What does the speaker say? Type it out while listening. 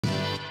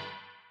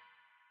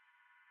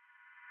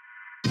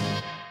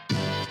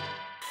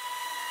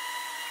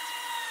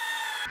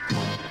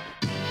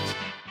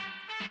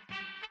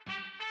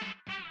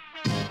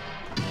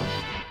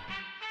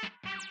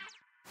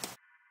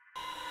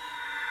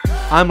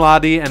I'm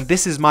Ladi and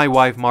this is my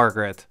wife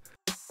Margaret.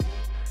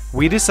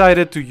 We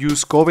decided to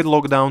use COVID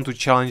lockdown to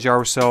challenge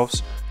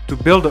ourselves, to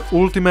build the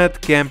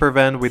ultimate camper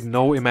van with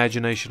no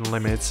imagination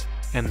limits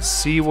and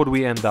see what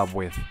we end up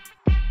with.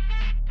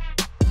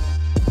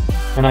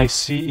 And I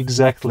see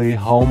exactly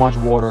how much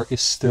water is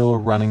still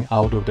running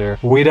out of there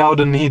without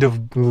the need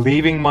of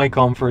leaving my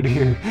comfort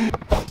here.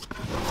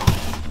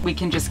 We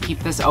can just keep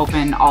this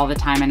open all the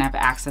time and have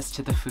access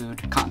to the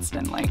food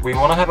constantly. We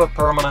want to have a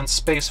permanent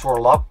space for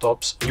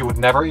laptops. You would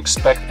never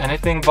expect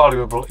anything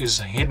valuable is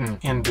hidden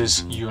in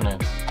this unit.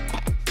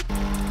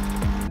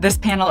 This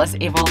panel is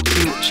able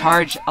to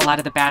charge a lot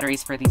of the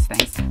batteries for these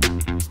things.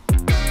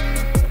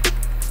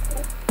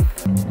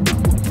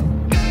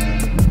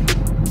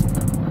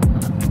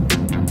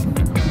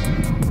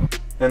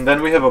 And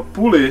then we have a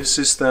pulley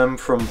system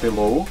from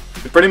below.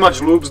 It pretty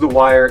much loops the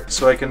wire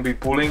so I can be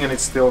pulling and it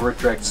still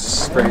retracts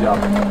straight up.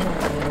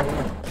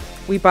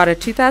 We bought a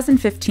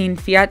 2015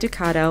 Fiat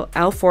Ducato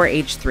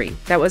L4H3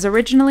 that was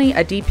originally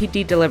a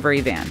DPD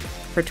delivery van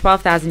for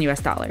 $12,000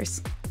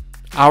 US.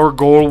 Our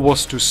goal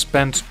was to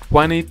spend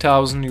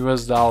 $20,000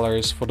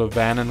 US for the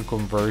van and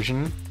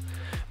conversion,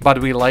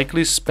 but we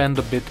likely spent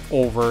a bit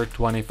over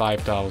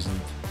 $25,000.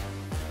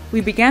 We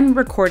began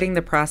recording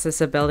the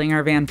process of building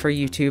our van for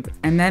YouTube,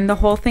 and then the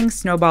whole thing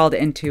snowballed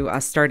into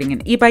us starting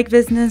an e-bike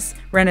business,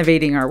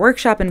 renovating our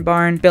workshop and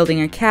barn, building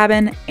a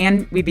cabin,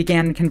 and we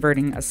began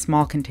converting a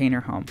small container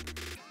home.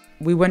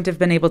 We wouldn't have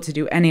been able to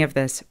do any of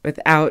this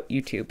without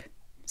YouTube.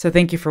 So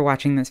thank you for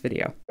watching this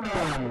video.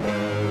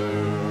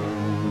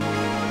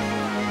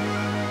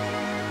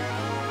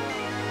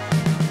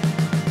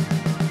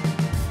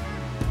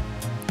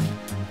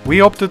 We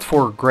opted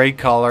for gray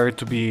color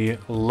to be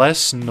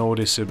less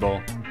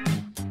noticeable.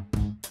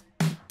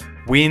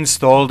 We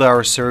installed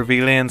our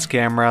surveillance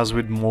cameras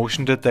with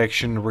motion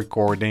detection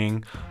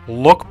recording,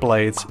 lock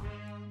plates,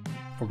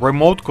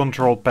 remote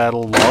control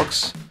pedal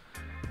locks,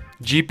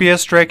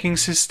 GPS tracking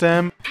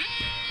system,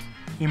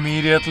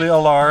 immediately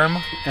alarm,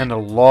 and a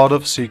lot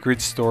of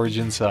secret storage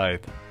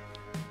inside.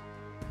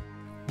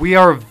 We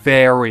are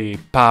very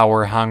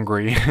power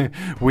hungry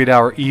with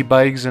our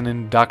e-bikes and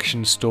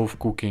induction stove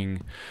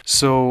cooking,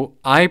 so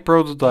I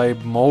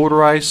prototyped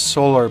motorized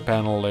solar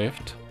panel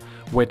lift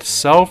with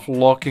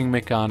self-locking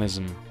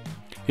mechanism.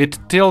 It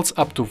tilts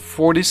up to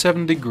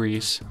 47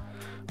 degrees,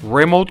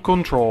 remote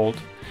controlled,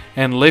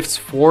 and lifts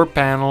 4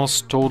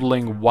 panels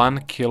totaling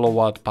 1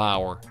 kilowatt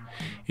power.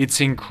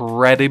 It's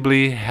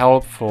incredibly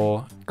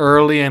helpful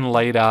early and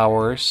late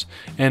hours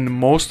and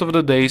most of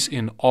the days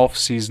in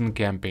off-season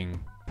camping.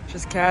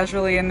 Just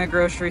casually in the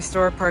grocery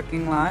store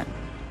parking lot.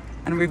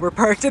 And we were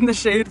parked in the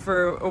shade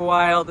for a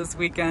while this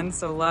weekend,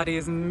 so Lottie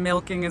is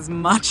milking as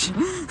much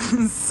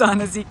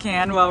sun as he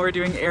can while we're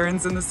doing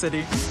errands in the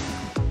city.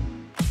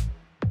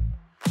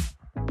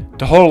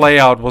 The whole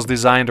layout was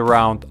designed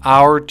around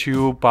our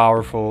 2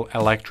 powerful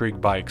electric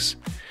bikes.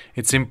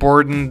 It's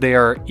important they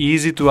are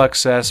easy to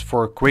access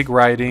for quick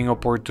riding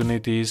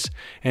opportunities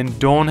and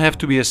don't have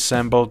to be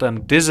assembled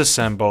and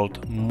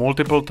disassembled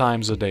multiple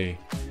times a day.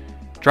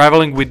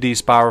 Traveling with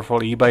these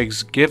powerful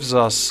e-bikes gives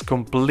us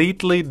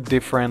completely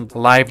different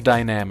life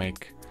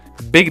dynamic.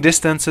 Big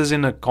distances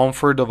in the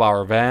comfort of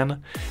our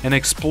van and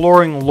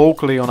exploring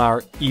locally on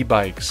our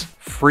e-bikes,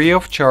 free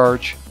of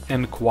charge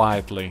and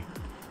quietly.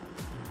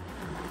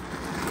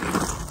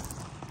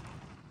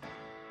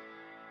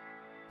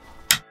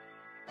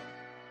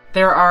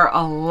 There are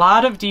a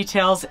lot of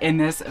details in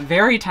this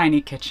very tiny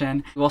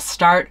kitchen. We'll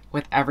start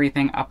with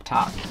everything up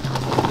top.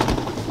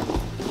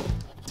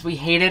 We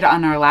hated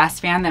on our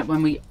last van that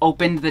when we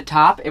opened the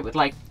top, it would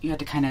you had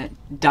to kind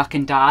of duck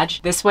and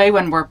dodge. This way,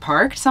 when we're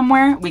parked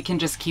somewhere, we can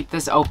just keep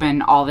this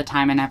open all the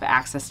time and have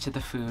access to the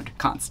food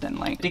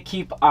constantly. To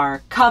keep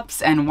our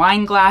cups and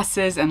wine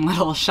glasses and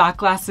little shot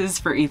glasses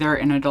for either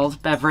an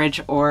adult beverage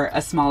or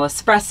a small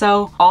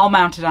espresso, all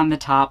mounted on the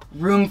top.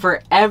 Room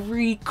for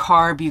every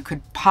carb you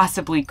could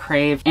possibly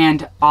crave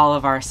and all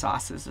of our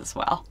sauces as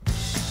well.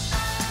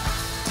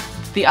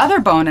 The other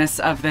bonus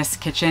of this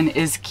kitchen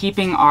is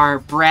keeping our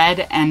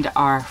bread and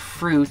our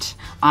fruit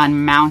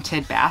on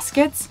mounted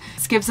baskets.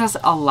 This gives us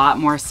a lot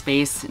more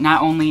space,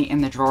 not only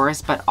in the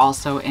drawers, but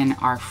also in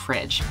our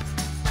fridge.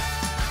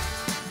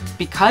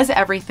 Because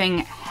everything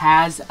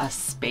has a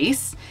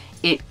space,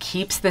 it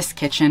keeps this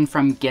kitchen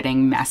from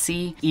getting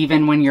messy,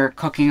 even when you're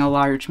cooking a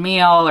large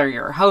meal or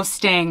you're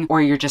hosting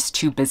or you're just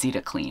too busy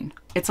to clean.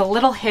 It's a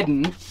little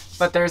hidden,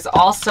 but there's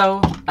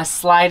also a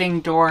sliding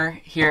door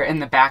here in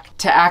the back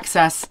to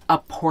access a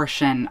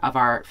portion of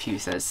our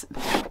fuses.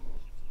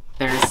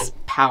 There's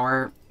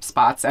power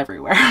spots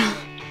everywhere.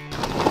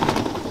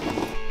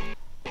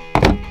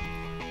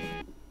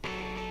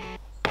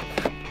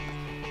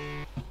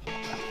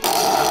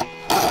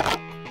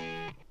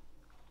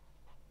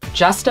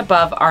 Just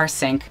above our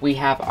sink, we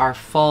have our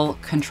full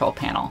control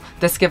panel.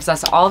 This gives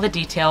us all the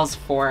details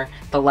for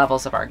the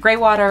levels of our gray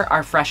water,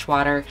 our fresh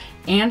water,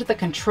 and the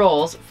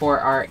controls for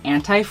our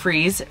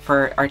anti-freeze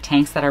for our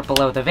tanks that are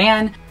below the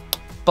van.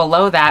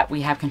 Below that,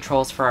 we have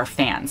controls for our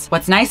fans.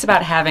 What's nice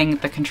about having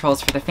the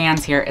controls for the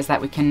fans here is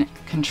that we can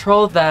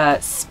control the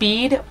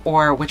speed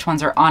or which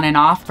ones are on and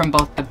off from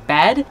both the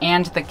bed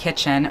and the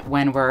kitchen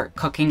when we're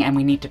cooking and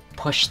we need to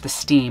push the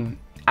steam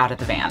out of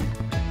the van.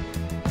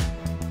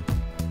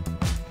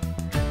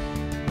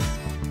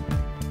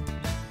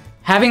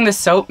 Having the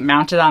soap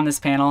mounted on this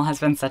panel has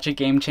been such a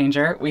game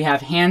changer. We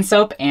have hand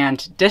soap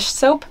and dish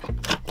soap.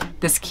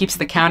 This keeps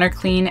the counter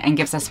clean and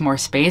gives us more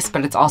space,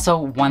 but it's also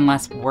one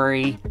less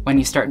worry when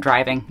you start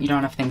driving. You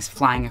don't have things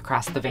flying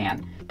across the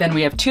van. Then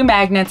we have 2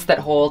 magnets that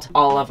hold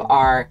all of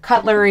our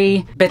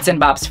cutlery, bits and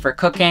bobs for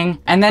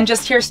cooking. And then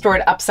just here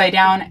stored upside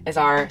down is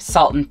our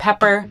salt and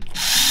pepper.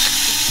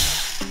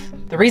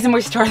 The reason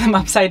we store them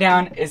upside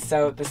down is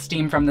so the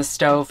steam from the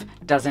stove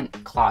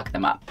doesn't clog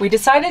them up. We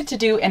decided to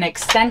do an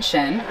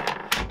extension.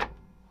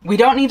 We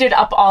don't need it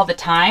up all the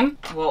time.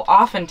 We'll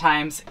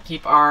oftentimes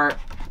keep our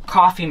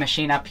coffee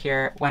machine up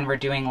here when we're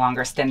doing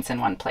longer stints in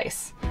one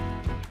place.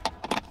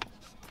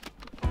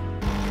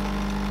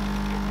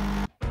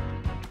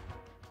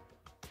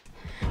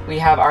 We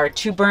have our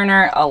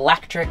 2-burner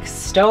electric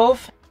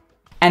stove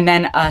and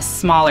then a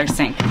smaller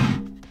sink.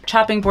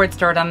 Chopping board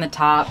stored on the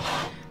top,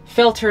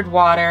 filtered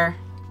water,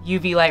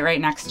 UV light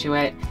right next to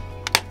it.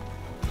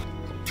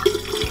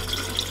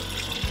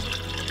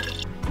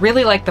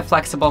 Really like the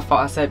flexible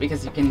faucet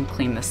because you can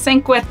clean the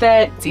sink with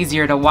it. It's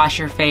easier to wash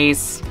your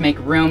face, make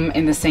room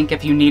in the sink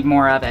if you need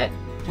more of it.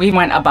 We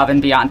went above and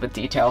beyond with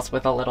details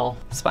with a little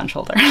sponge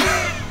holder.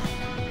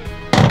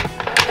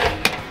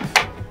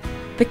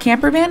 The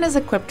campervan is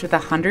equipped with a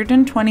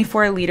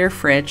 124-liter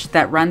fridge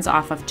that runs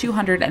off of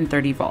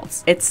 230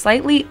 volts. It's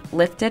slightly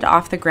lifted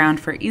off the ground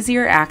for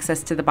easier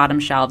access to the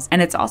bottom shelves,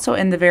 and it's also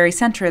in the very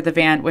center of the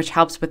van, which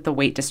helps with the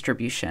weight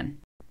distribution.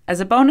 As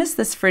a bonus,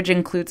 this fridge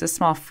includes a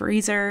small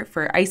freezer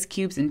for ice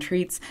cubes and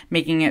treats,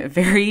 making it a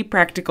very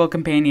practical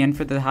companion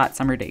for the hot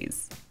summer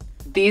days.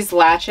 These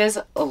latches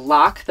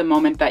lock the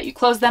moment that you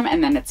close them,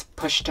 and then it's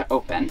pushed to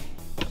open.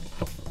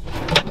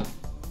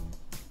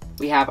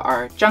 We have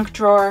our junk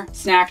drawer,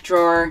 snack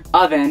drawer,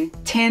 oven,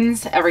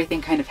 tins,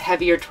 everything kind of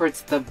heavier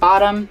towards the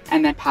bottom,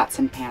 and then pots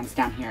and pans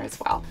down here as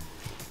well.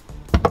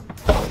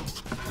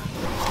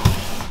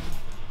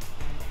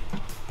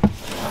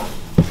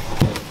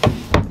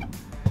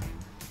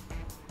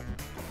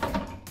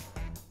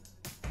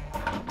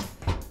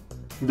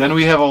 Then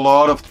we have a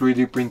lot of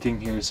 3D printing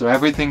here, so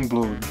everything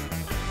glued.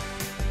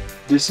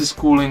 This is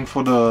cooling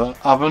for the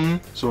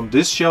oven. So on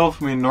this shelf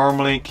we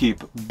normally keep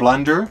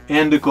blender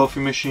and the coffee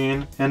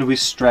machine, and we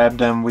strap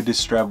them with this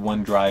strap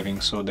when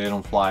driving so they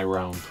don't fly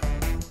around.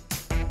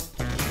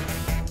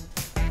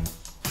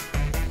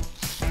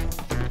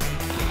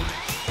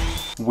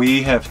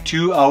 We have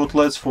 2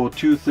 outlets for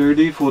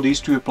 230 for these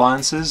 2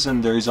 appliances,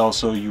 and there is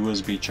also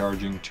USB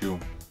charging too.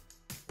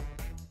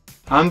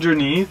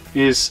 Underneath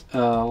is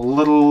a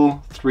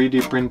little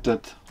 3D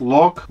printed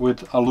lock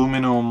with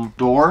aluminum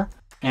door,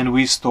 and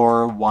we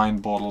store wine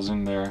bottles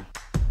in there.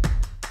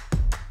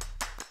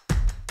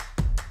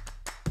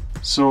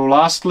 So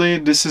lastly,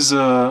 this is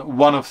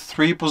one of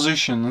 3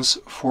 positions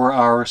for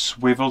our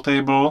swivel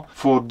table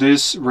for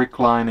this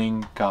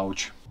reclining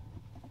couch.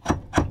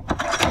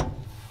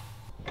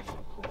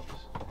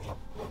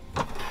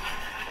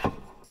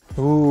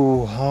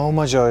 Ooh, how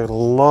much I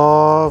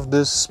love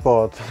this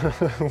spot.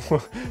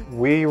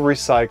 We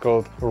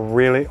recycled a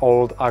really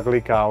old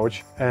ugly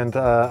couch, and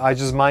I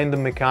just mined the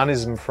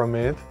mechanism from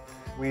it.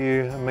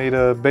 We made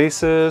a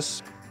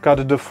basis,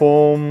 cut the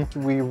foam,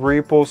 we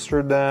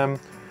reupholstered them.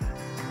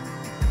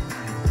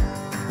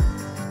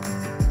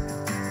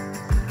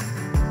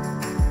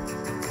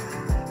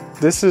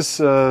 This is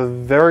a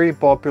very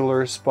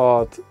popular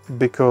spot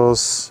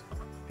because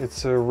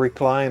it's a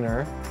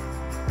recliner.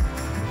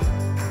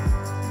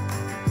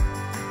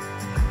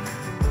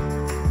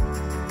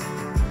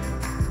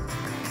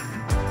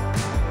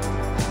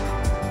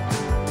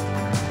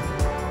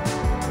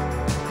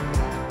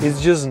 It's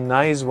just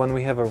nice when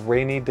we have a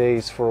rainy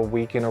days for a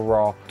week in a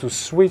row to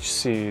switch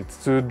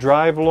seats, to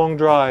drive a long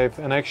drive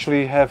and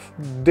actually have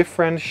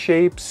different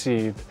shape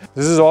seat.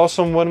 This is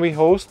awesome when we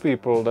host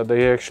people, that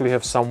they actually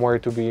have somewhere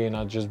to be,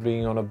 not just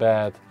being on a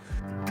bed.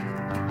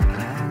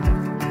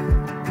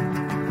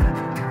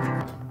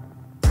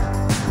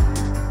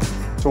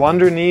 So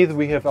underneath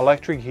we have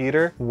electric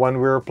heater. When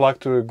we're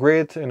plugged to a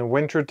grid in the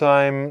winter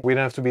time, we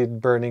don't have to be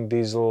burning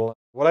diesel.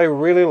 What I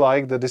really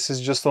like that this is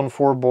just on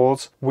 4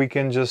 bolts. We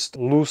can just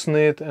loosen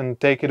it and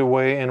take it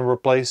away and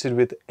replace it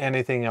with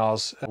anything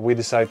else we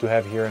decide to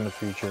have here in the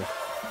future.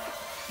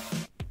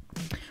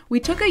 We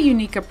took a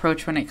unique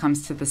approach when it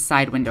comes to the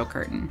side window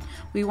curtain.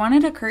 We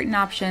wanted a curtain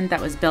option that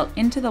was built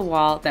into the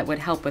wall that would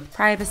help with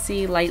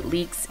privacy, light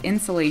leaks,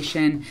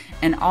 insulation,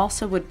 and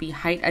also would be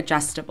height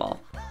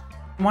adjustable.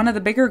 One of the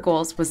bigger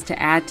goals was to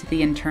add to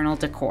the internal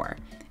decor.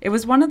 It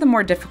was one of the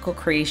more difficult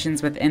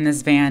creations within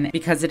this van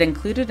because it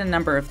included a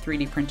number of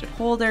 3D printed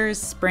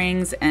holders,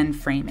 springs, and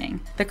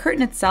framing. The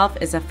curtain itself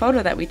is a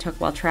photo that we took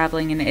while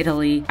traveling in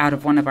Italy out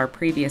of one of our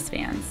previous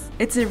vans.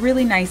 It's a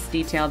really nice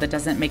detail that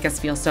doesn't make us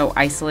feel so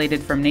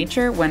isolated from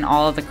nature when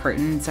all of the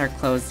curtains are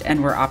closed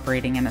and we're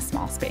operating in a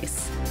small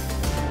space.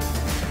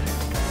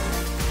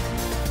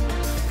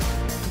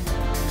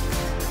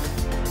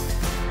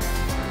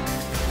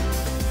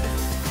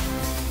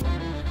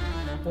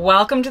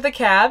 Welcome to the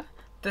cab.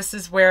 This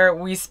is where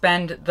we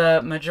spend the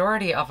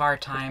majority of our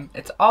time.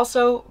 It's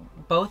also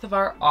both of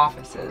our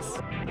offices.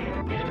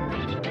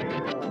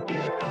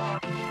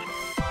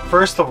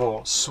 First of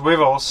all,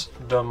 swivels,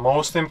 the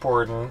most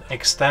important,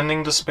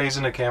 extending the space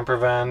in the camper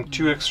van,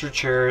 2 extra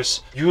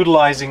chairs,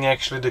 utilizing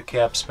actually the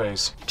cab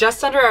space.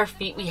 Just under our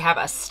feet we have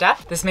a step.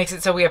 This makes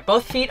it so we have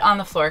both feet on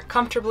the floor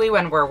comfortably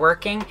when we're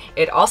working.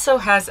 It also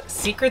has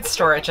secret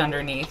storage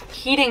underneath,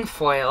 heating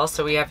foil,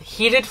 so we have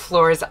heated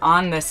floors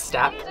on this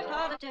step.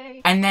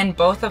 And then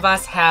both of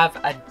us have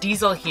a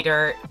diesel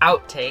heater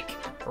outtake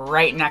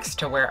right next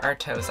to where our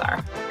toes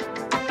are.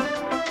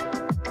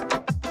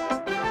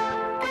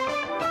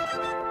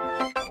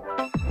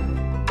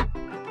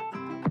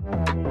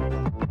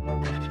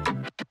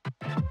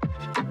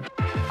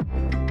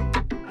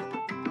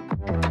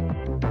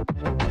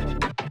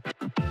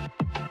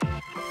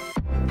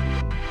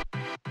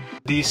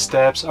 These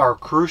steps are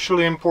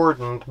crucially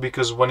important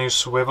because when you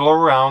swivel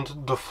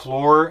around, the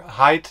floor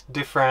height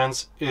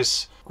difference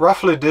is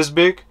roughly this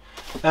big,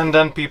 and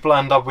then people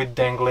end up with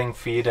dangling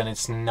feet and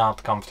it's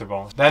not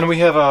comfortable. Then we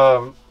have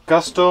a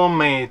custom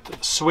made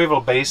swivel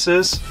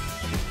bases.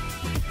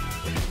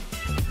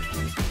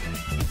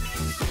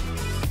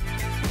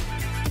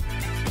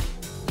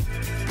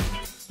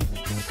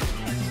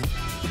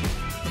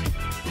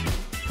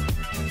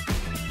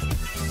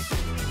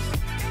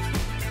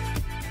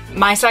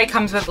 My side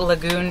comes with a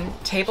Lagoon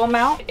table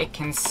mount. It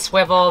can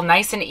swivel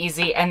nice and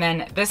easy, and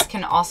then this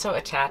can also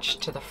attach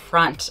to the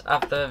front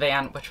of the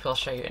van, which we'll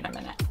show you in a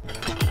minute.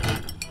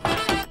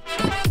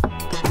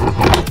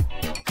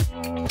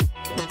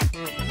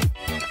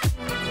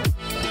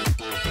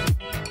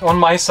 On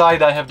my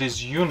side I have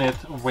this unit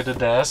with a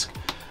desk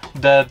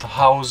that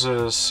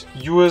houses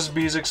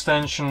USB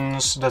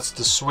extensions, that's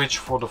the switch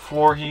for the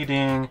floor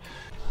heating.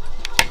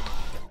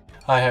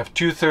 I have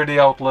 230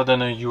 outlet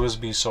and a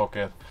USB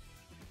socket.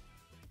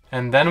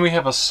 And then we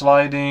have a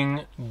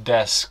sliding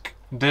desk.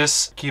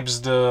 This keeps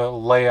the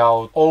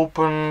layout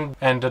open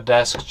and the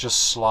desk just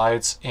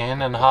slides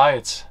in and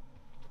hides.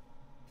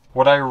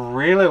 What I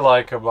really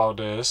like about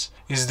this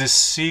is this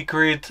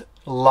secret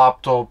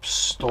laptop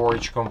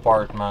storage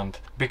compartment.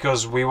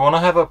 Because we want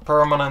to have a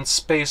permanent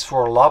space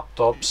for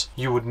laptops,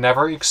 you would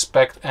never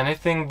expect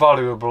anything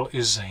valuable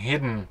is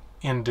hidden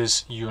in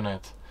this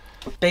unit.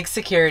 Big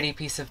security,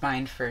 peace of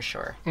mind for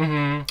sure.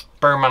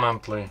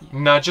 Permanently,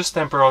 not just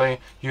temporarily.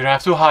 You don't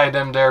have to hide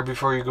them there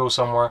before you go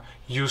somewhere.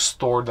 You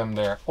store them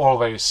there,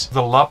 always.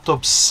 The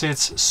laptop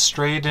sits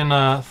straight in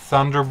a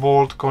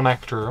Thunderbolt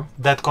connector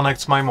that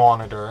connects my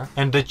monitor,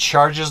 and it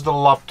charges the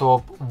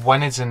laptop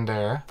when it's in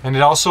there. And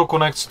it also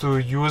connects to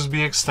a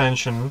USB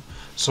extension,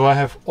 so I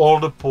have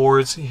all the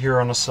ports here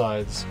on the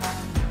sides.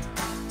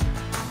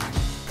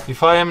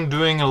 If I am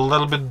doing a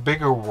little bit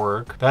bigger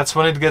work, that's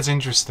when it gets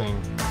interesting.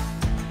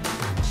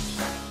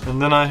 And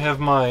then I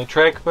have my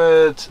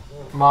trackpad,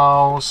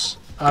 mouse,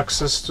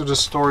 access to the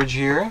storage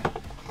here.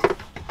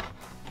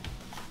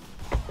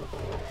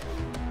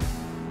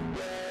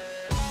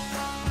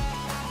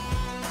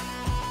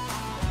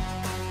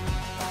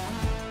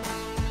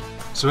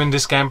 So in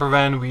this camper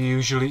van we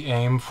usually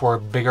aim for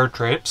bigger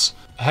trips.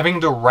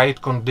 Having the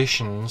right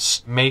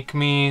conditions make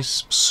me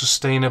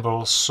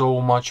sustainable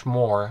so much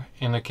more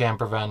in a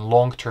camper van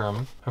long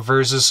term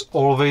versus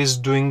always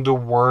doing the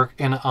work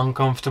in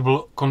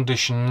uncomfortable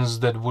conditions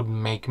that would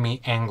make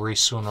me angry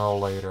sooner or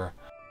later.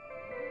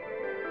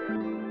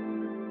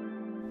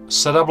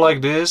 Set up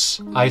like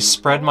this, I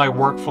spread my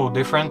workflow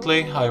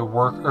differently. I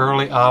work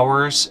early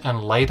hours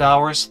and late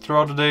hours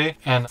throughout the day,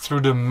 and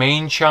through the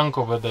main chunk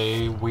of a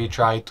day we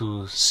try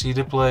to see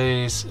the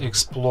place,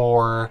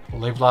 explore,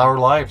 live our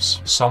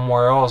lives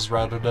somewhere else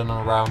rather than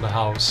around the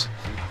house.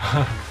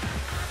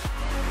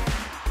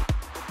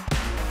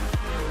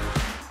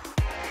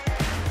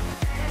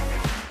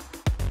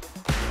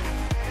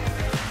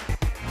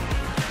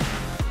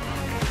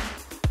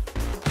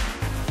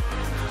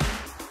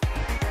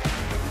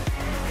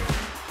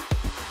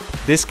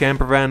 This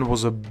campervan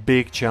was a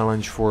big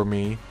challenge for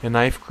me, and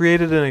I've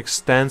created an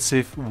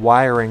extensive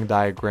wiring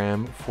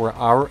diagram for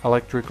our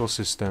electrical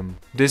system.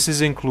 This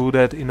is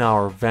included in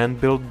our van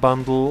build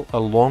bundle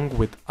along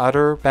with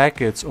other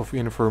packets of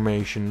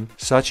information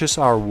such as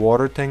our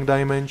water tank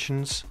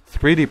dimensions,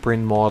 3D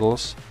print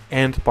models,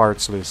 and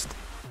parts list.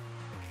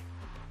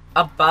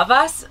 Above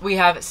us, we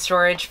have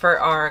storage for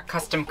our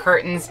custom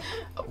curtains.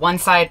 One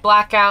side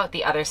blackout,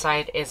 the other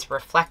side is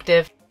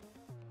reflective.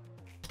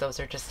 Those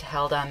are just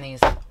held on these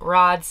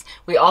rods.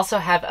 We also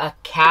have a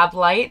cab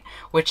light,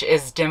 which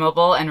is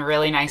dimmable and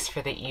really nice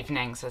for the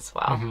evenings as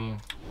well.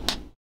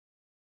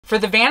 For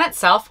the van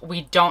itself,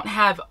 we don't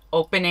have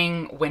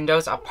opening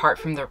windows apart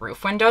from the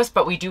roof windows,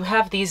 but we do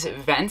have these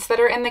vents that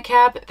are in the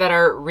cab that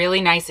are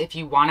really nice if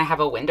you want to have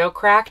a window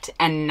cracked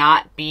and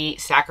not be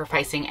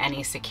sacrificing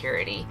any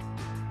security.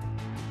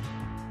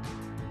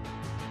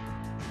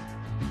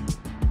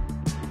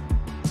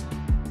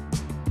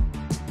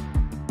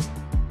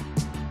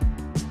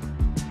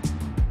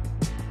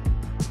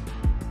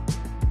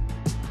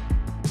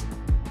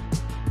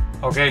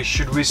 Okay,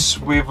 should we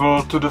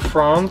swivel to the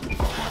front?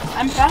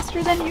 I'm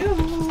faster than you.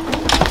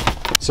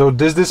 So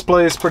this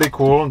display is pretty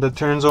cool. That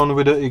turns on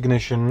with the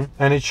ignition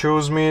and it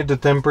shows me the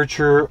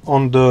temperature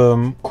on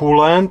the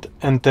coolant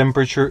and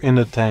temperature in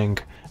the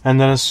tank.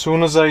 And then as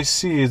soon as I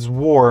see it's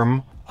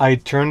warm, I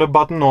turn the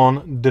button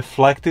on,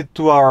 deflect it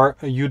to our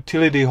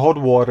utility hot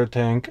water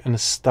tank and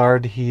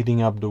start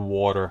heating up the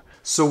water.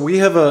 So we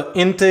have an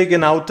intake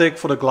and outtake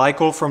for the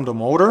glycol from the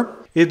motor.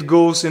 It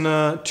goes in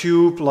a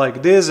tube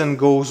like this and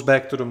goes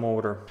back to the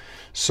motor.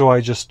 So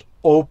I just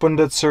open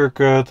that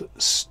circuit,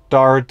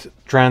 start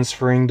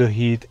transferring the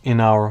heat in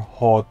our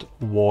hot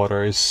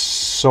water. It's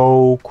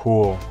so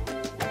cool.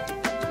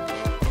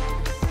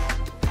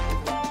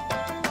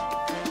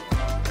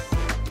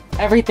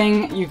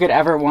 Everything you could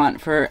ever want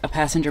for a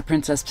passenger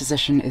princess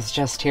position is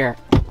just here.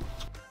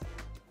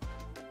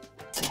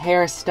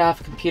 Hair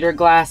stuff, computer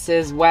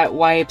glasses, wet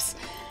wipes,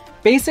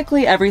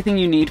 basically everything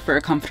you need for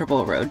a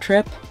comfortable road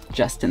trip,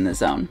 just in the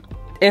zone.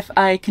 If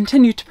I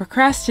continue to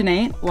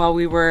procrastinate while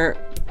we were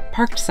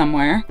parked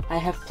somewhere, I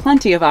have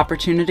plenty of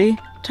opportunity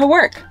to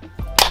work.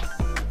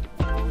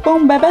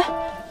 Boom, baby.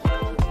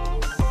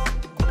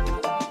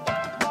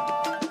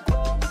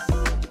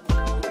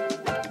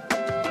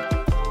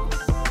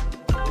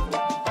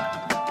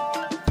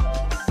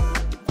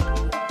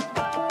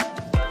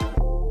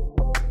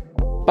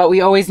 But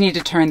we always need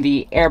to turn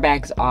the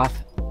airbags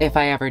off if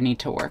I ever need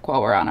to work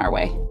while we're on our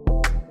way.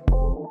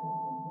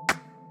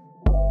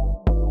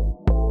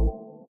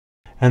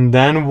 And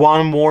then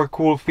one more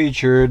cool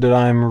feature that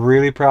I'm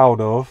really proud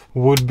of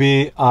would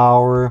be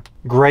our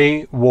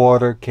gray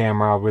water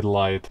camera with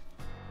light.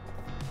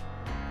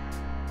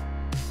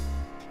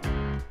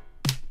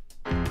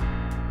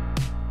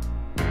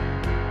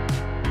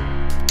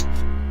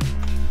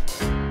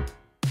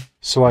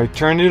 So I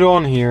turn it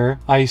on here,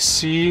 I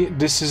see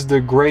this is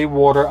the gray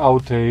water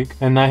outtake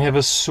and I have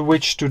a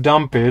switch to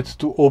dump it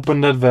to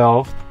open that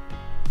valve.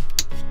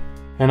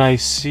 And I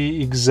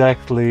see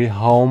exactly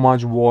how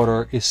much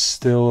water is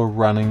still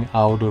running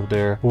out of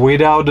there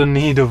without the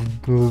need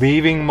of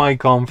leaving my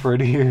comfort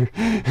here.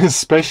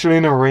 Especially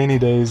in the rainy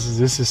days,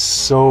 this is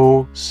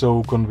so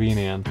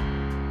convenient.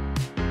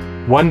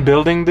 When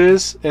building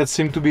this, it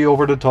seemed to be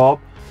over the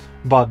top,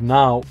 but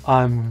now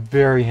I'm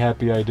very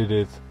happy I did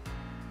it.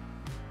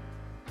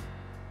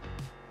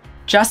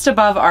 Just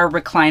above our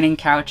reclining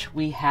couch,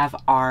 we have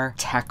our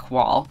tech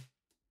wall.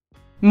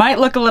 Might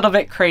look a little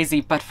bit crazy,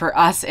 but for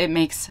us, it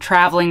makes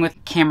traveling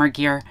with camera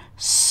gear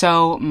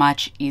so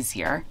much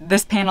easier.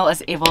 This panel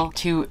is able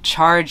to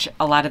charge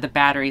a lot of the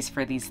batteries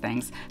for these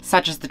things,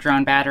 such as the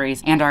drone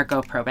batteries and our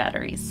GoPro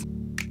batteries.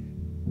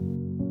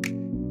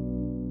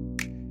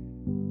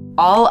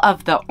 All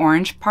of the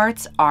orange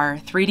parts are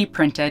 3D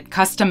printed,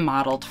 custom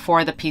modeled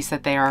for the piece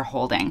that they are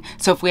holding.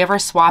 So if we ever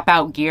swap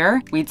out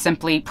gear, we'd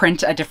simply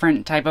print a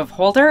different type of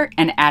holder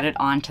and add it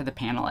onto the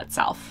panel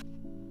itself.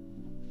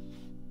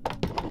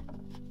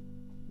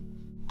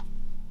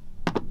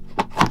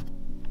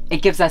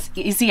 It gives us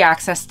easy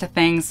access to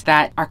things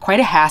that are quite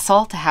a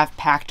hassle to have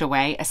packed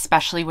away,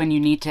 especially when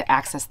you need to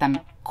access them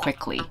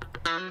quickly.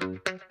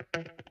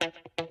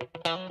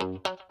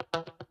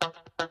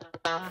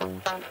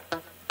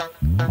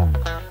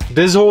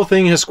 This whole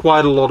thing has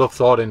quite a lot of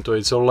thought into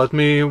it, so let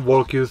me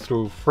walk you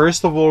through.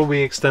 First of all,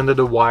 we extended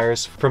the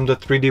wires from the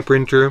 3D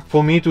printer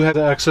for me to have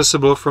it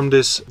accessible from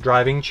this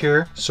driving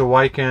chair, so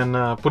I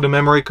can put a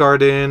memory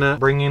card in,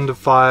 bring in the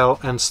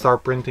file and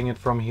start printing it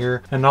from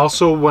here. And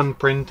also when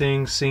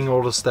printing, seeing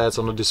all the stats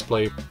on the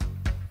display.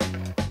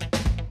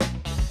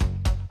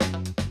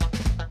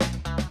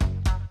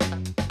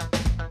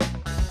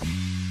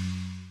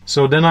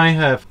 So then I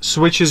have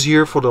switches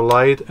here for the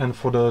light and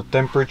for the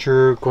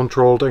temperature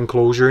controlled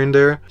enclosure in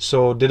there.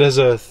 So this has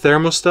a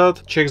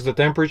thermostat, checks the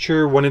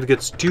temperature. When it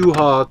gets too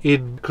hot,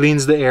 it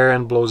cleans the air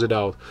and blows it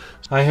out.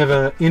 I have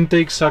an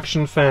intake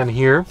suction fan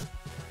here.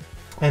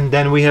 And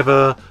then we have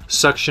a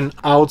suction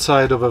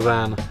outside of a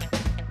van.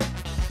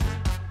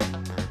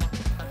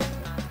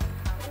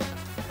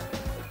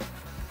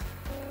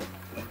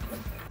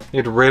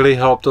 It really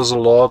helped us a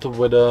lot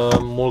with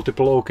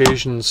multiple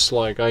occasions,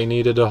 like I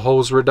needed a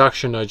hose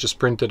reduction, I just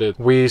printed it.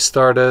 We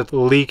started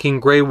leaking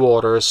gray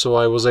water, so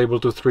I was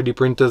able to 3D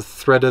print a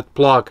threaded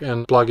plug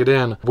and plug it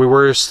in. We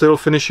were still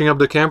finishing up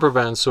the camper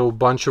van, so a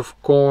bunch of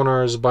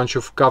corners, bunch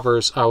of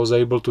covers I was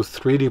able to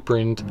 3D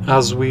print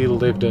as we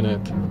lived in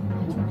it.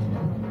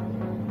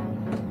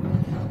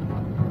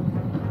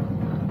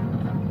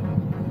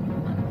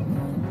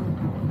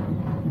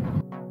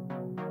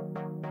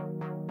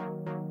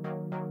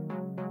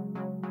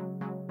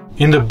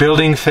 In the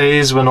building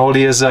phase, when all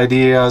these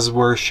ideas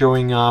were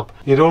showing up,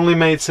 it only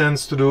made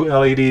sense to do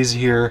LEDs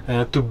here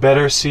to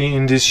better see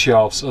in these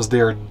shelves as they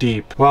are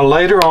deep. Well,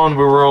 later on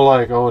we were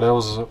like, oh, that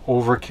was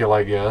overkill,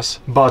 I guess.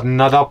 But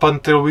not up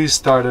until we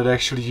started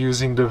actually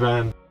using the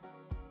van.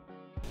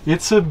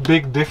 It's a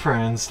big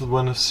difference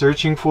when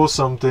searching for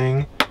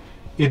something.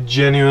 It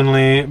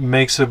genuinely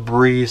makes a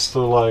breeze to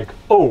like,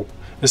 oh,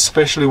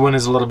 especially when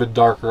it's a little bit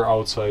darker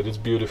outside. It's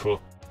beautiful.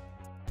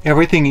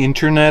 Everything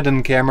internet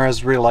and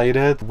cameras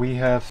related we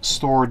have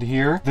stored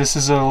here. This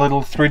is a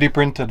little 3D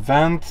printed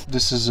vent.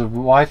 This is a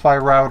Wi-Fi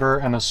router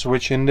and a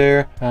switch in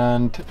there,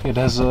 and it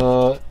has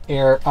a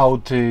air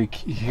outtake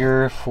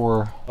here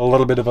for a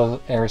little bit of a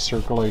air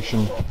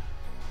circulation.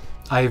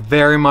 I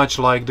very much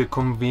like the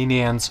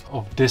convenience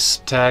of this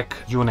tech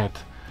unit.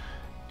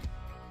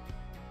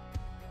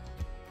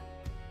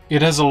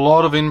 It has a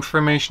lot of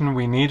information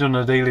we need on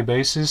a daily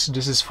basis.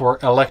 This is for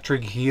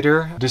electric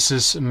heater. This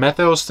is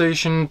meteo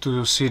station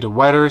to see the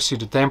weather, see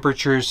the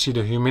temperature, see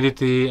the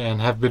humidity,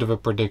 and have a bit of a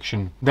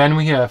prediction. Then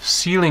we have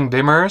ceiling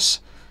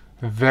dimmers.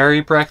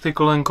 Very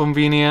practical and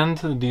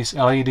convenient. These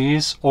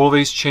LEDs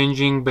always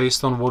changing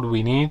based on what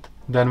we need.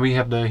 Then we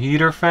have the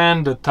heater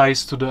fan that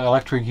ties to the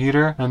electric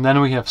heater. And then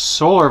we have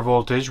solar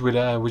voltage,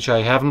 which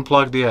I haven't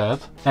plugged yet.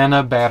 And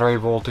a battery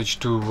voltage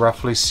to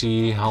roughly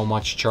see how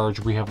much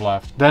charge we have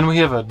left. Then we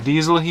have a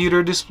diesel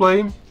heater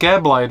display,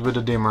 cab light with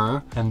a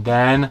dimmer. And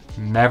then,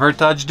 never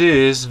touch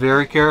this,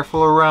 very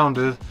careful around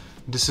it.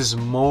 This is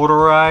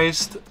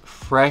motorized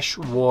fresh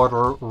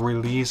water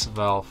release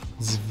valve.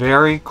 It's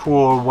very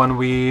cool when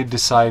we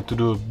decide to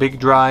do a big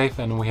drive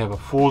and we have a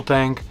full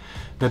tank,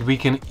 that we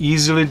can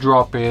easily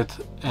drop it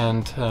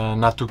and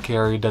not to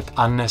carry that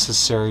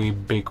unnecessary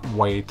big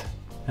weight.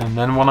 And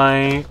then when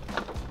I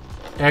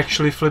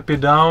actually flip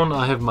it down,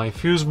 I have my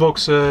fuse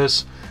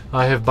boxes,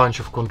 I have a bunch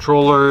of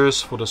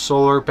controllers for the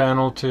solar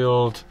panel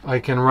tilt. I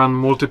can run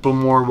multiple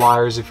more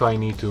wires if I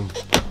need to.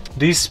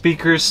 These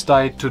speakers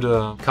tied to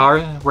the car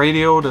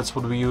radio, that's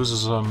what we use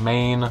as a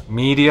main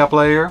media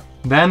player.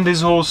 Then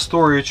this whole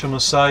storage on the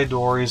side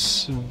door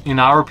is, in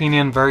our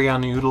opinion, very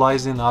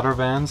unutilized in other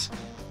vans.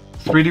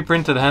 3D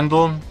printed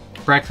handle,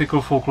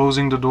 practical for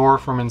closing the door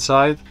from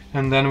inside.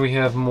 And then we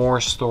have more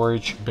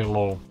storage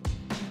below.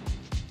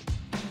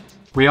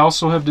 We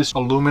also have this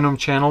aluminum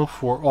channel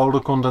for all the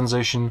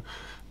condensation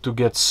to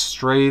get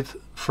straight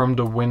from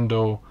the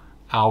window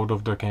out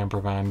of the camper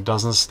van.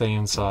 Doesn't stay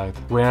inside.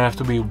 We don't have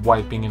to be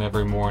wiping it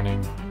every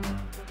morning.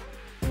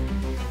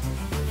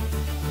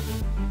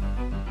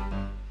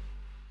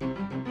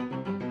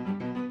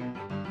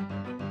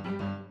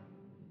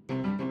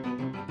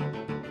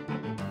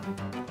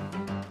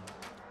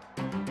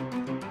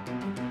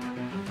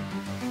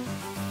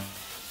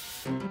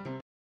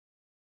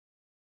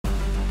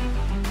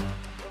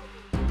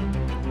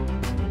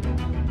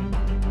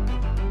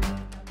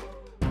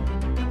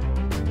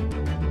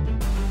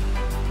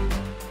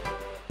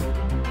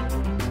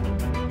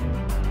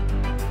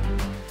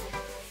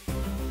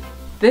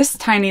 This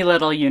tiny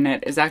little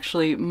unit is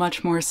actually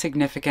much more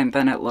significant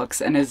than it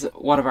looks and is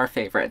one of our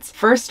favorites.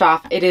 First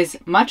off, it is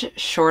much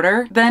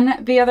shorter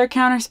than the other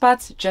counter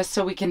spots, just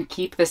so we can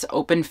keep this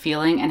open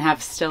feeling and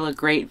have still a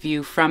great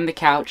view from the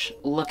couch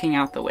looking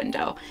out the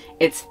window.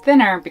 It's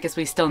thinner because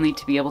we still need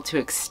to be able to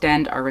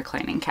extend our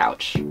reclining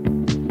couch.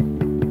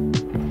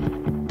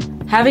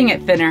 Having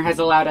it thinner has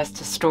allowed us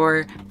to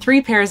store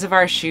 3 pairs of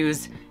our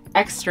shoes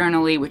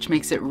externally, which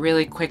makes it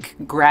really quick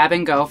grab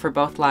and go for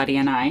both Lottie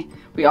and I.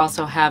 We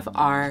also have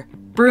our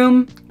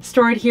broom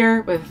stored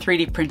here with a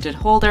 3D printed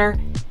holder.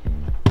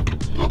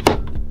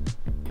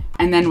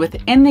 And then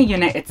within the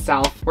unit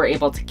itself, we're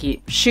able to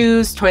keep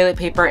shoes, toilet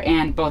paper,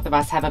 and both of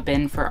us have a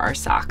bin for our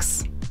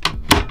socks.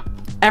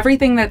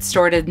 Everything that's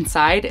stored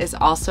inside is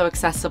also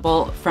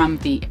accessible from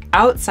the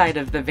outside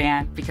of the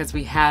van because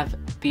we have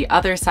the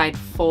other side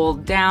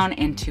fold down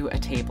into a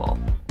table.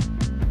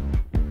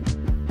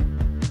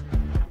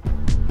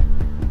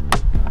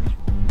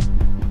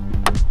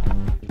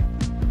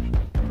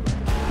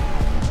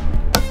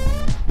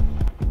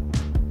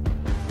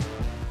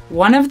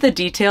 One of the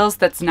details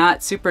that's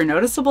not super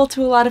noticeable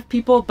to a lot of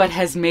people, but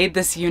has made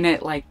this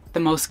unit like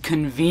the most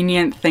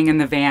convenient thing in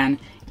the van,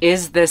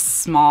 is this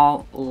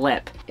small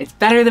lip. It's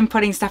better than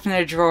putting stuff in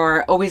a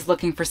drawer, always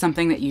looking for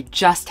something that you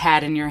just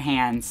had in your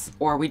hands,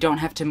 or we don't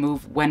have to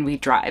move when we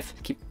drive.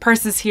 Keep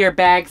purses here,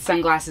 bags,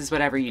 sunglasses,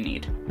 whatever you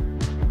need.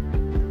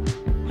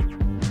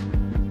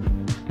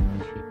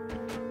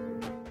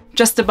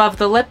 Just above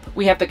the lip,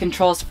 we have the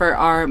controls for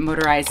our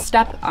motorized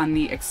step on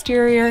the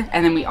exterior,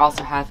 and then we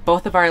also have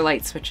both of our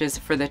light switches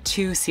for the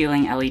 2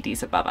 ceiling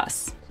LEDs above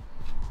us.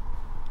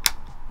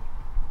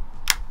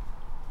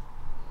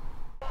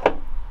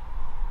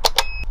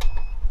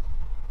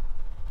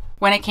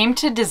 When it came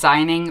to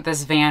designing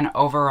this van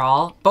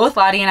overall, both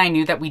Lottie and I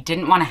knew that we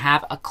didn't want to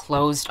have a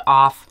closed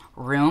off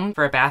room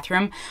for a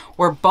bathroom.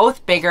 We're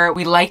both bigger.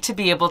 We like to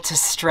be able to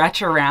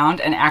stretch around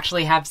and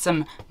actually have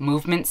some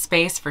movement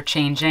space for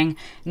changing,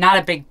 not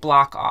a big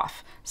block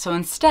off. So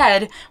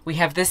instead, we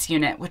have this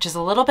unit, which is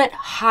a little bit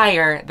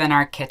higher than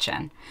our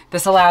kitchen.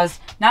 This allows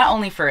not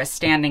only for a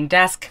standing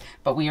desk,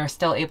 but we are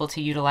still able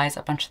to utilize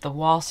a bunch of the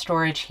wall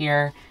storage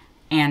here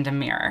and a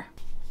mirror.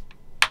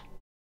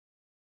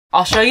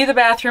 I'll show you the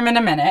bathroom in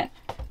a minute,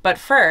 but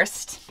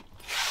first,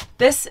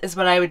 this is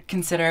what I would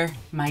consider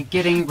my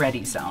getting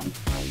ready zone.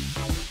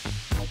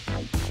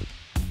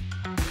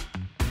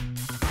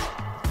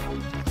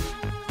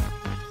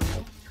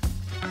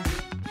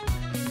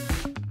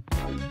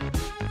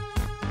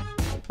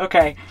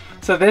 Okay,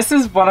 so this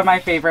is one of my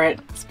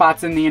favorite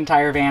spots in the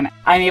entire van.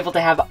 I'm able to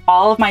have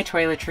all of my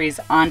toiletries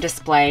on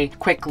display.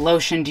 Quick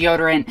lotion,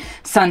 deodorant,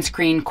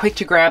 sunscreen, quick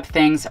to grab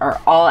things are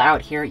all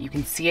out here. You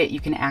can see it, you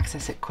can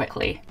access it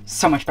quickly.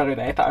 So much better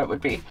than I thought it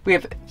would be. We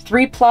have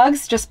 3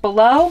 plugs just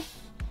below,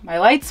 my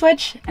light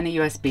switch, and a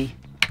USB.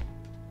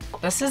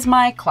 This is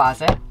my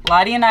closet.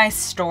 Lottie and I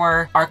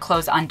store our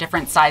clothes on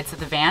different sides of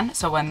the van,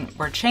 so when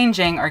we're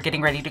changing or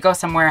getting ready to go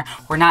somewhere,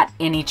 we're not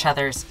in each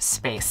other's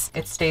space.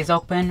 It stays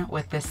open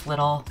with this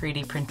little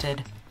 3D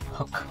printed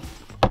hook.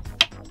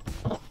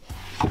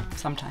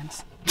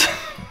 Sometimes.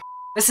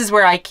 This is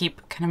where I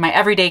keep kind of my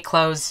everyday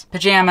clothes,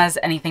 pajamas,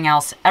 anything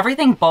else.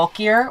 Everything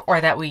bulkier or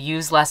that we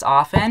use less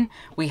often,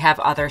 we have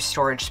other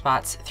storage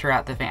spots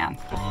throughout the van.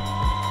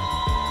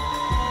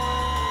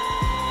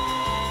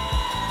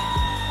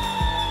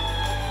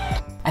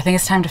 I think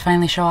it's time to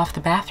finally show off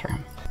the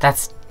bathroom.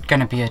 That's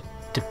gonna be a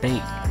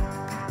debate.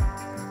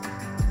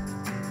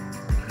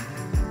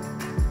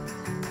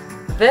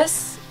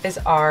 This is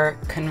our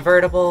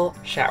convertible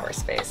shower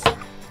space.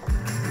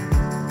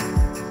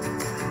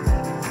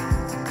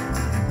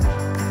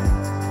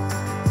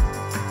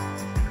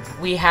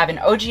 We have an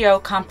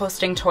OGO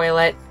composting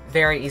toilet,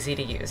 very easy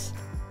to use.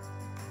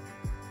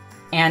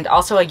 And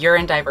also a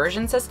urine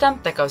diversion system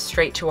that goes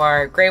straight to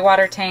our gray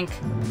water tank.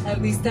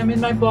 At least I'm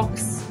in my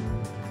box.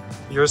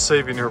 You're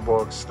safe in your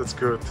box, that's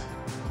good.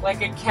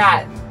 Like a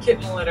cat,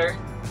 kitten litter.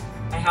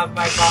 I have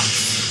my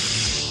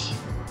box.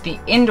 The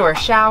indoor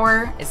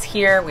shower is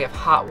here. We have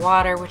hot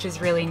water, which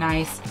is really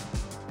nice.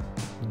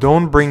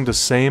 Don't bring the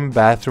same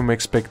bathroom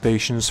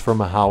expectations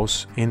from a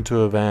house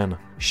into a van.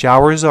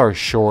 Showers are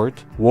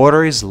short,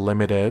 water is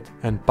limited,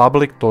 and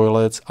public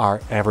toilets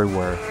are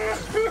everywhere.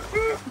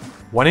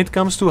 When it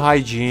comes to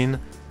hygiene,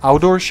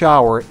 outdoor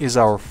shower is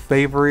our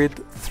favorite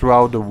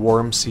throughout the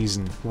warm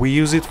season. We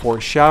use it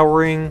for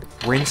showering,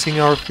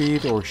 rinsing our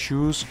feet or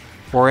shoes,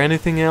 or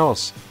anything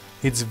else.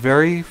 It's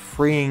very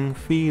freeing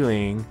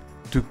feeling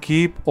to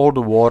keep all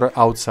the water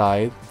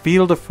outside,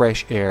 feel the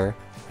fresh air,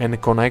 and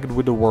connect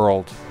with the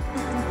world.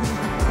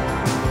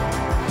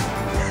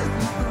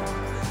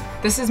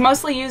 This is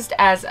mostly used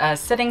as a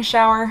sitting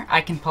shower. I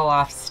can pull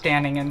off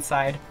standing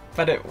inside,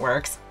 but it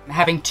works.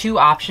 Having 2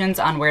 options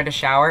on where to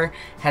shower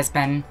has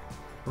been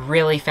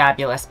really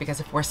fabulous because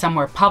if we're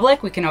somewhere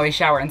public, we can always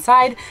shower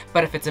inside,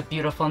 but if it's a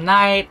beautiful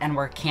night and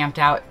we're camped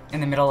out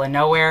in the middle of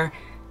nowhere,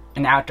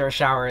 an outdoor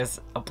shower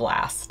is a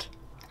blast.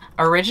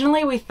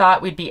 Originally, we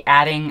thought we'd be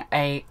adding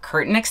a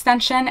curtain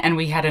extension and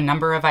we had a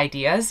number of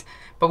ideas,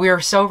 but we were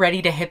so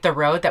ready to hit the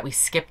road that we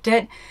skipped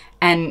it.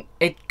 And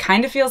it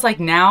kind of feels like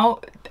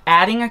now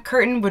adding a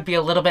curtain would be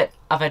a little bit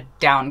of a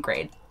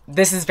downgrade.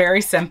 This is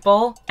very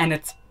simple and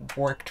it's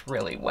worked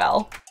really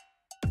well.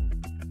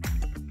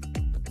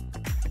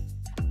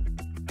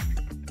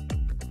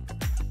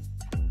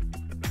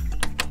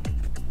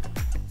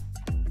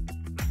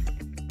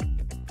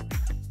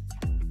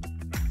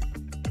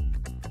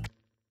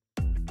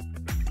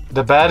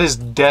 The bed is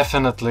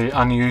definitely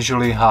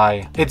unusually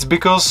high. It's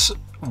because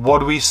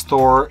what we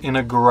store in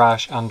a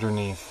garage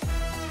underneath.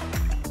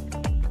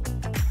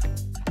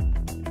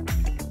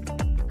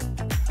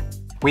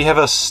 We have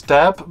a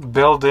step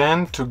built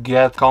in to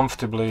get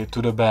comfortably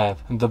to the bed.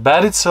 The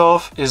bed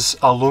itself is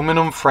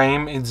aluminum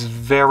frame, it's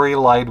very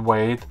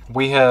lightweight.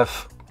 We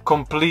have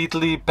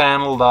completely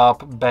paneled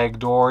up back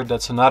door.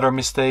 That's another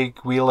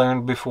mistake we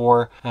learned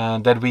before,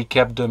 that we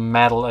kept the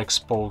metal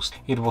exposed.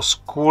 It was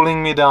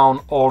cooling me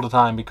down all the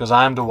time because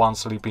I'm the one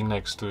sleeping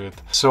next to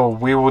it. So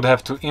we would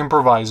have to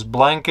improvise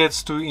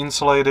blankets to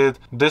insulate it.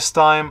 This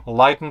time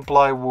lightened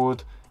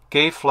plywood,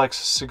 K-Flex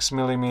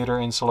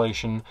 6mm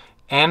insulation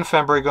and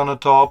fabric on the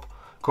top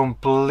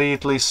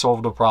completely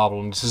solved the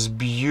problem. This is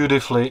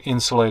beautifully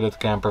insulated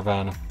camper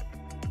van.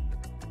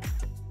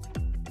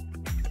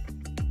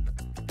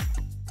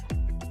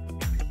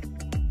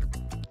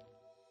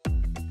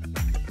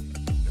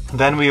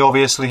 Then we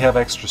obviously have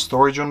extra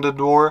storage on the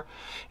door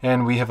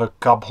and we have a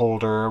cup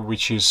holder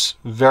which is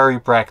very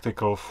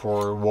practical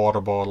for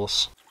water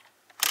bottles.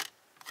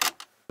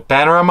 The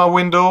panorama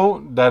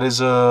window, that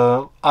is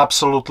a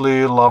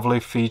absolutely lovely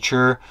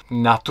feature.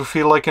 Not to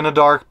feel like in a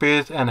dark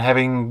pit and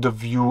having the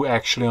view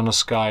actually on the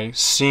sky,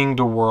 seeing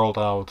the world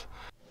out.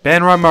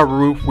 Panorama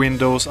roof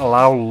windows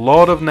allow a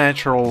lot of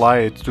natural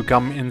light to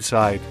come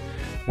inside.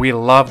 We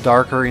love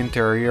darker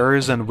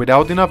interiors, and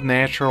without enough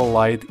natural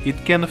light,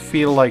 it can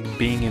feel like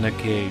being in a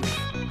cave.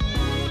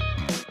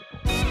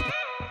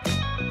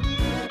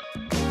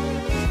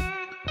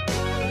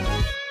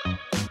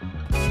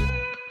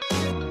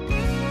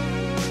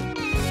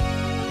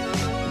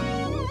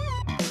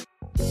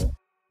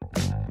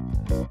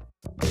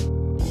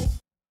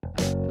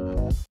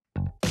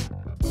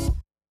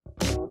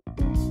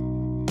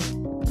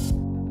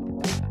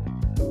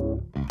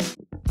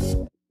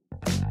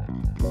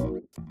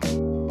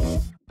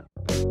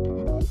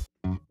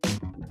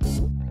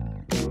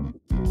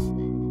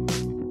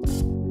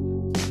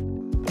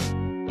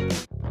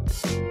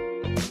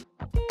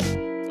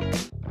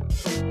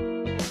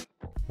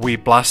 We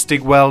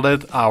plastic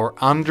welded our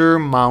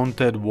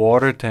under-mounted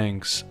water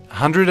tanks,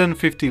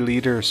 150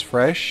 liters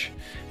fresh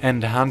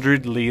and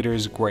 100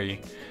 liters gray.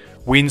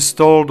 We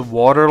installed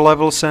water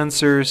level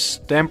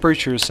sensors,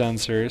 temperature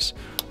sensors,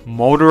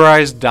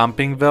 motorized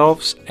dumping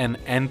valves and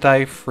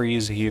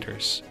anti-freeze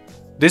heaters.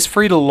 This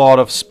freed a lot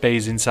of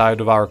space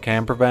inside of our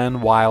campervan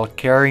while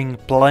carrying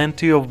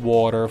plenty of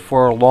water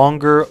for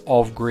longer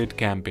off-grid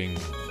camping.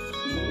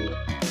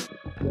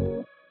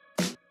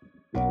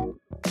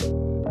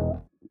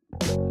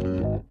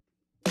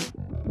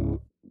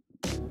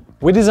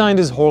 We designed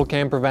this whole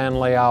campervan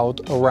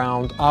layout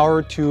around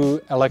our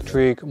 2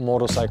 electric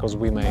motorcycles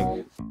we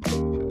make.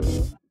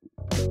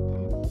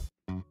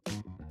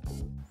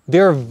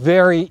 They're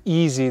very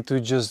easy to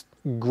just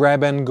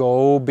grab and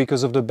go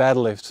because of the bed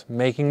lift,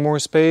 making more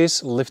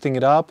space, lifting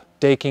it up,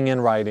 taking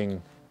and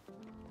riding.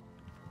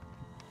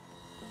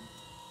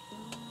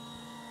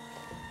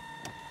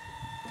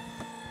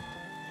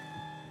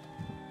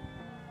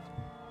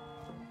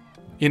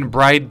 In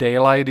bright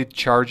daylight, it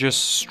charges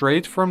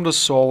straight from the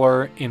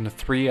solar in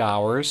 3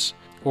 hours,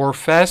 or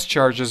fast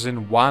charges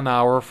in 1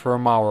 hour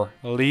from our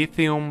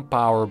lithium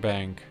power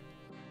bank.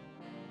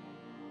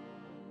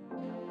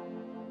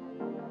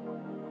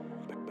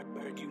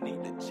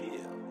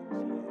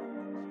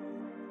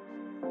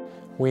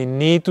 We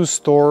need to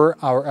store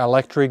our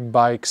electric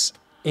bikes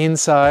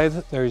inside.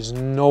 There is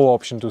no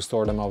option to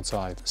store them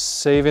outside.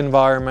 Safe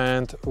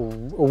environment,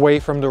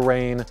 away from the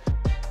rain.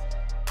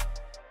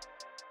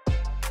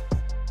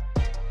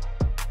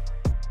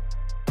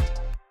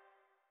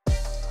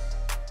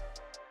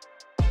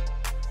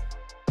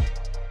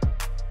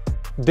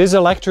 This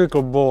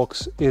electrical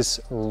box is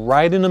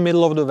right in the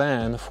middle of the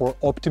van for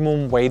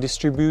optimum weight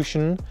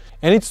distribution,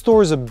 and it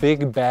stores a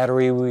big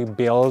battery we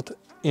built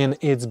in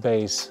its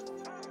base.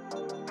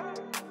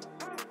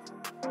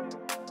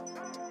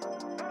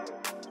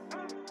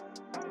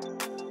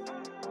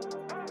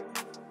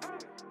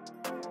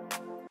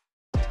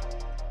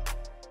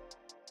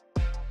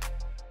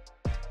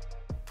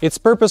 It's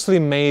purposely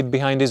made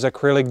behind this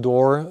acrylic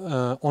door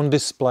on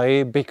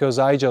display because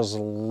I just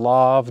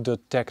love the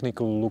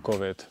technical look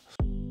of it.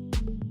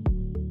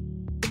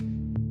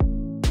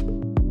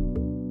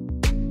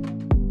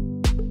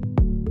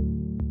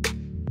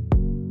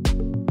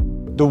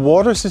 The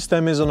water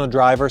system is on the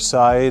driver's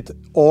side,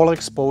 all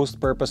exposed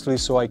purposely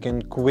so I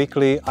can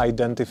quickly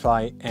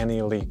identify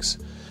any leaks.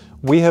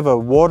 We have a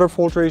water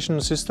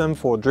filtration system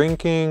for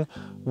drinking,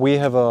 we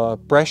have a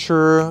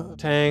pressure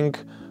tank,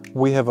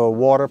 we have a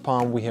water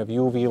pump, we have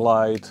UV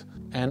light,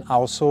 and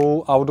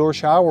also outdoor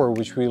shower,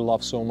 which we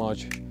love so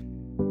much.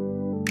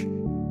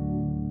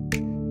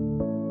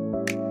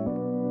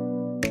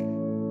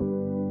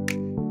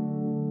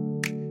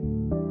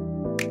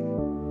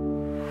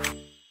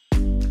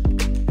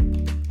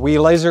 We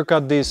laser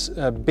cut these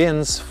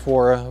bins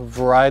for a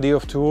variety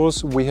of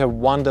tools. We have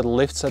one that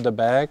lifts at the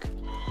back.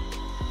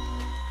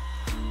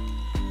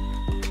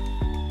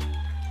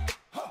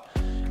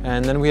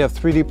 And then we have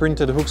 3D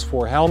printed hooks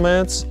for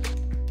helmets.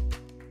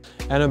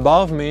 And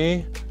above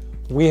me,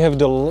 we have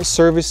the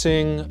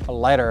servicing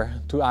ladder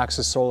to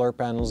access solar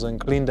panels and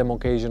clean them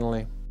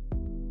occasionally.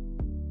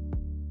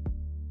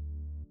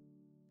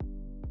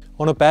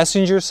 On the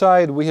passenger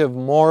side, we have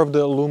more of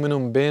the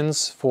aluminum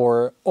bins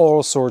for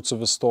all sorts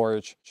of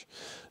storage.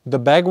 The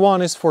back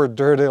one is for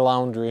dirty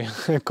laundry,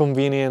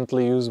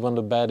 conveniently used when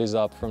the bed is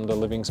up from the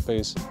living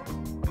space.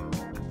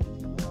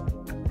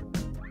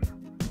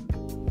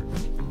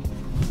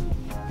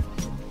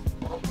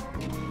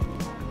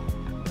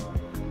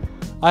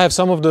 I have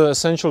some of the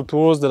essential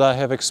tools that I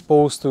have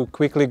exposed to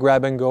quickly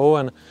grab and go,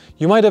 and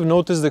you might have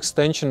noticed the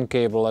extension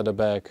cable at the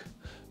back.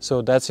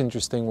 So that's an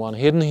interesting one,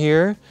 hidden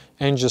here,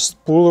 and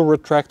just pull a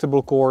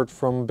retractable cord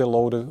from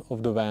below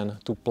the van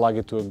to plug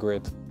it to a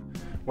grid.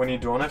 When you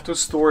don't have to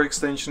store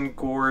extension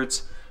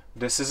cords,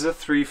 this is a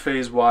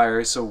 3-phase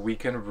wire, so we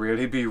can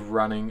really be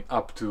running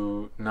up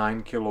to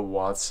 9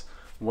 kilowatts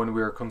when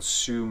we are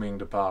consuming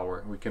the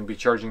power. We can be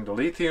charging the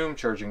lithium,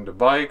 charging the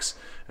bikes,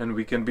 and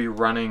we can be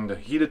running the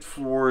heated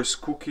floors,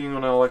 cooking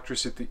on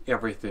electricity,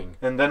 everything.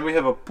 And then we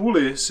have a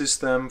pulley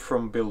system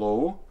from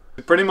below.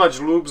 It pretty much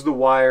loops the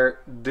wire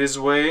this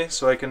way,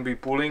 so I can be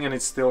pulling and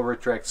it still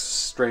retracts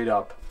straight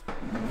up.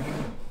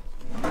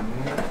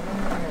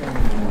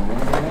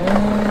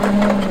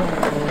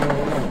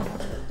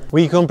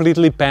 We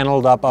completely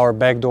paneled up our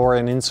back door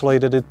and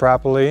insulated it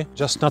properly,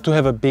 just not to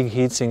have a big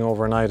heatsink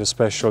overnight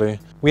especially.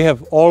 We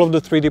have all of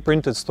the 3D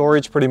printed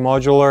storage, pretty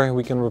modular.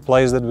 We can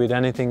replace that with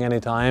anything,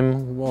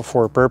 anytime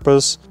for a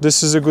purpose.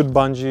 This is a good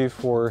bungee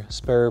for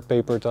spare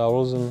paper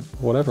towels and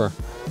whatever.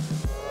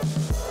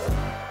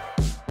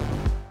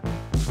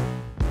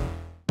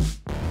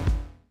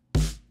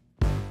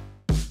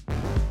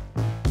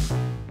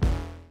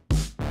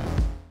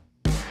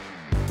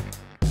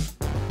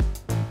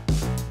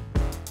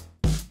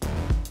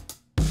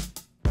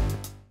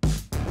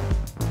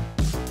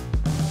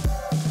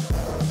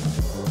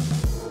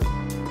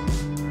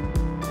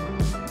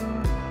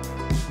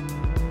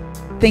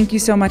 Thank you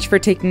so much for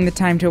taking the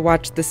time to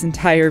watch this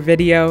entire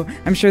video.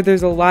 I'm sure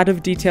there's a lot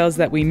of details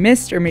that we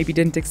missed or maybe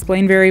didn't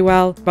explain very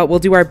well, but we'll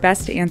do our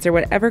best to answer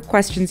whatever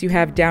questions you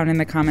have down in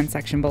the comment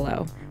section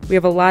below. We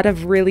have a lot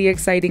of really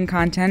exciting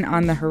content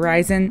on the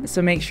horizon,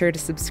 so make sure to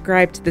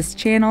subscribe to this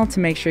channel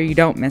to make sure you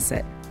don't miss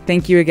it.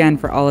 Thank you again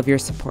for all of your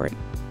support.